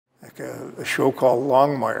a show called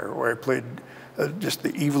Longmire, where I played just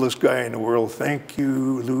the evilest guy in the world. Thank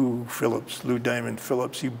you, Lou Diamond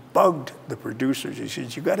Phillips. He bugged the producers. He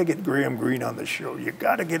says, you got to get Graham Greene on the show. You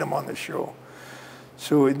got to get him on the show.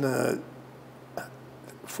 So in the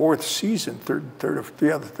fourth season, third or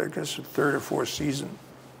fourth season,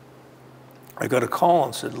 I got a call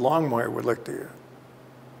and said, Longmire would like to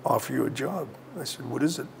offer you a job. I said, what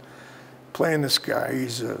is it? Playing this guy,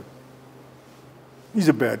 he's a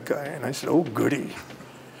bad guy. And I said, oh, goody.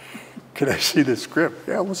 Can I see the script?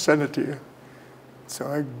 Yeah, we'll send it to you. So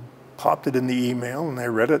I popped it in the email and I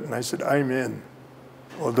read it and I said, I'm in.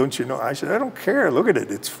 Well, don't you know? I said, I don't care. Look at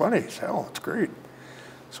it. It's funny as hell. It's great.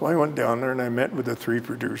 So I went down there and I met with the three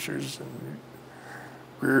producers and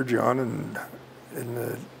Greer, John,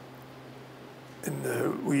 and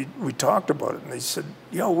we talked about it. And they said,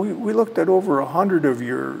 we looked at over 100 of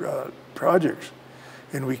your projects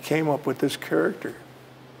and we came up with this character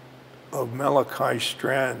of Malachi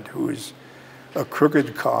Strand, who is a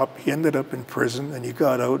crooked cop. He ended up in prison and he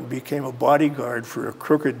got out and became a bodyguard for a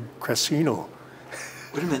crooked casino.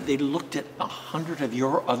 Wait a minute, they looked at 100 of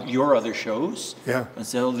your other shows? Yeah. And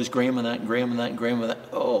said, oh, there's Graham and that, and Graham and that, and Graham and that.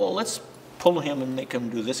 Oh, let's pull him and make him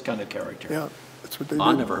do this kind of character. Yeah, that's what they did.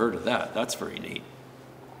 I never heard of that. That's very neat.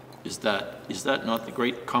 Is that not the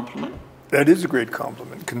great compliment? That is a great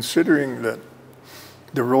compliment, considering that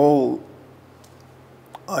the role,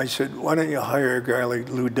 I said, why don't you hire a guy like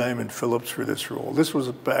Lou Diamond Phillips for this role? This was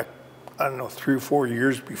back, I don't know, 3 or 4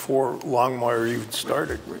 years before Longmire even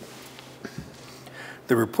started.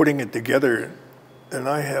 They were putting it together, and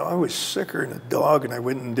I was sicker than a dog, and I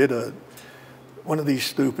went and did one of these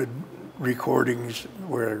stupid recordings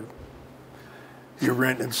where you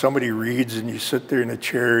rent and somebody reads and you sit there in a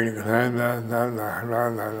chair and you go,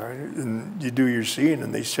 and you do your scene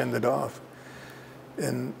and they send it off.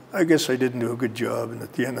 And I guess I didn't do a good job, and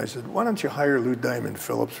at the end I said, why don't you hire Lou Diamond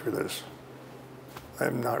Phillips for this?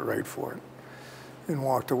 I'm not right for it. And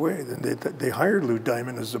walked away. Then they hired Lou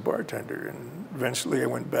Diamond as the bartender, and eventually I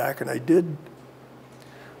went back and I did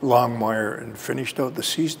Longmire and finished out the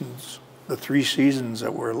seasons, the 3 seasons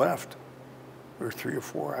that were left, or 3 or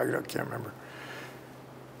 4, I can't remember.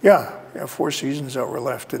 Yeah, 4 seasons that were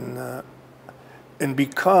left, and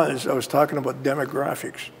because I was talking about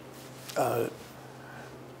demographics,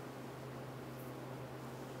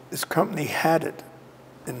 this company had it,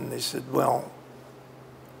 and they said, well,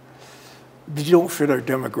 you don't fit our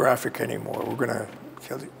demographic anymore. We're going to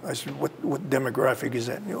kill you. I said, what demographic is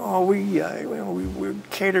that? Oh, we're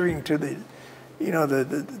catering to the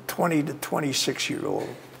 20 to 26-year-old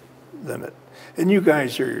limit. And you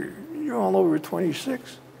guys you're all over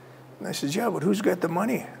 26. And I said, yeah, but who's got the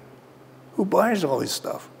money? Who buys all this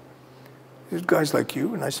stuff? There's guys like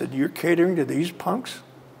you. And I said, you're catering to these punks?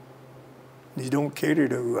 You don't cater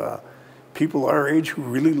to people our age who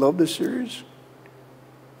really love the series?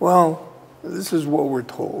 Well, this is what we're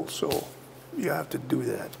told, so you have to do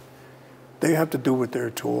that. They have to do what they're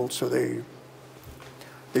told, so they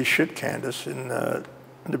shit-canned us, and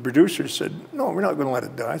the producers said, no, we're not going to let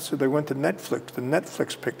it die, so they went to Netflix, and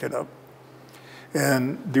Netflix picked it up.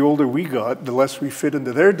 And the older we got, the less we fit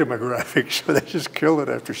into their demographic, so they just killed it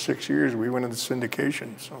after 6 years. We went into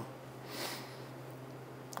syndication, so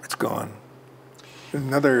it's gone.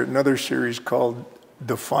 Another series called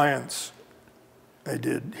Defiance I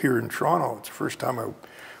did here in Toronto. It's the first time I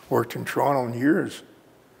worked in Toronto in years.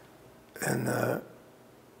 And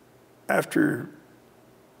after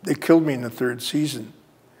they killed me in the 3rd season,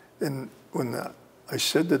 and when I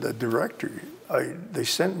said to the director, they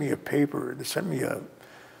sent me a paper. They sent me a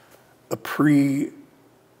prenuptial,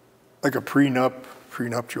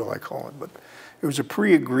 I call it, but it was a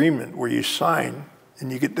pre-agreement where you sign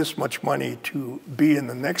and you get this much money to be in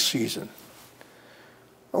the next season.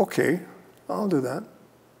 Okay, I'll do that.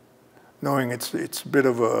 Knowing it's a bit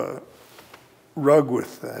of a rug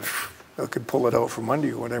with that. They could pull it out from under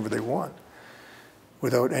you whenever they want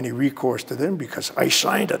without any recourse to them because I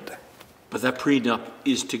signed it. But that prenup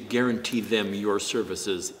is to guarantee them your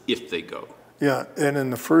services if they go. Yeah, and in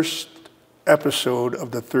the first episode of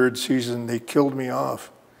the 3rd season, they killed me off.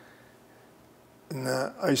 And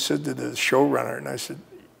I said to the showrunner, and I said,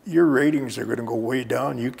 your ratings are going to go way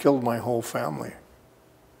down. You killed my whole family.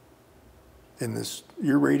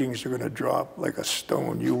 Your ratings are going to drop like a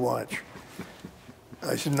stone. You watch.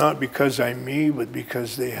 I said, not because I'm me, but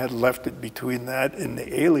because they had left it between that and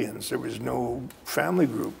the aliens. There was no family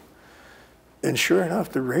group. And sure enough,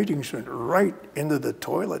 the ratings went right into the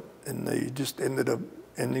toilet, and they just ended up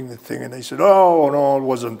ending the thing. And they said, oh, no, it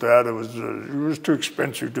wasn't that. It was too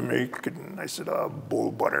expensive to make. And I said, oh,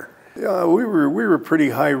 bull butter. Yeah, we were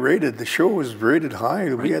pretty high rated. The show was rated high.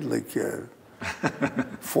 Right. We had like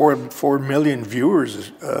 4 million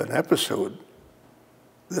viewers an episode.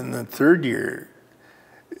 Then the third year,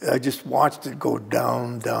 I just watched it go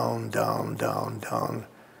down, down, down, down, down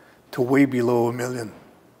to way below 1 million,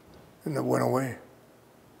 and it went away.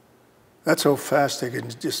 That's how fast they can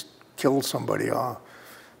just kill somebody off.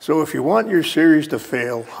 So if you want your series to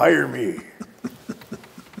fail, hire me.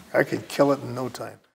 I can kill it in no time.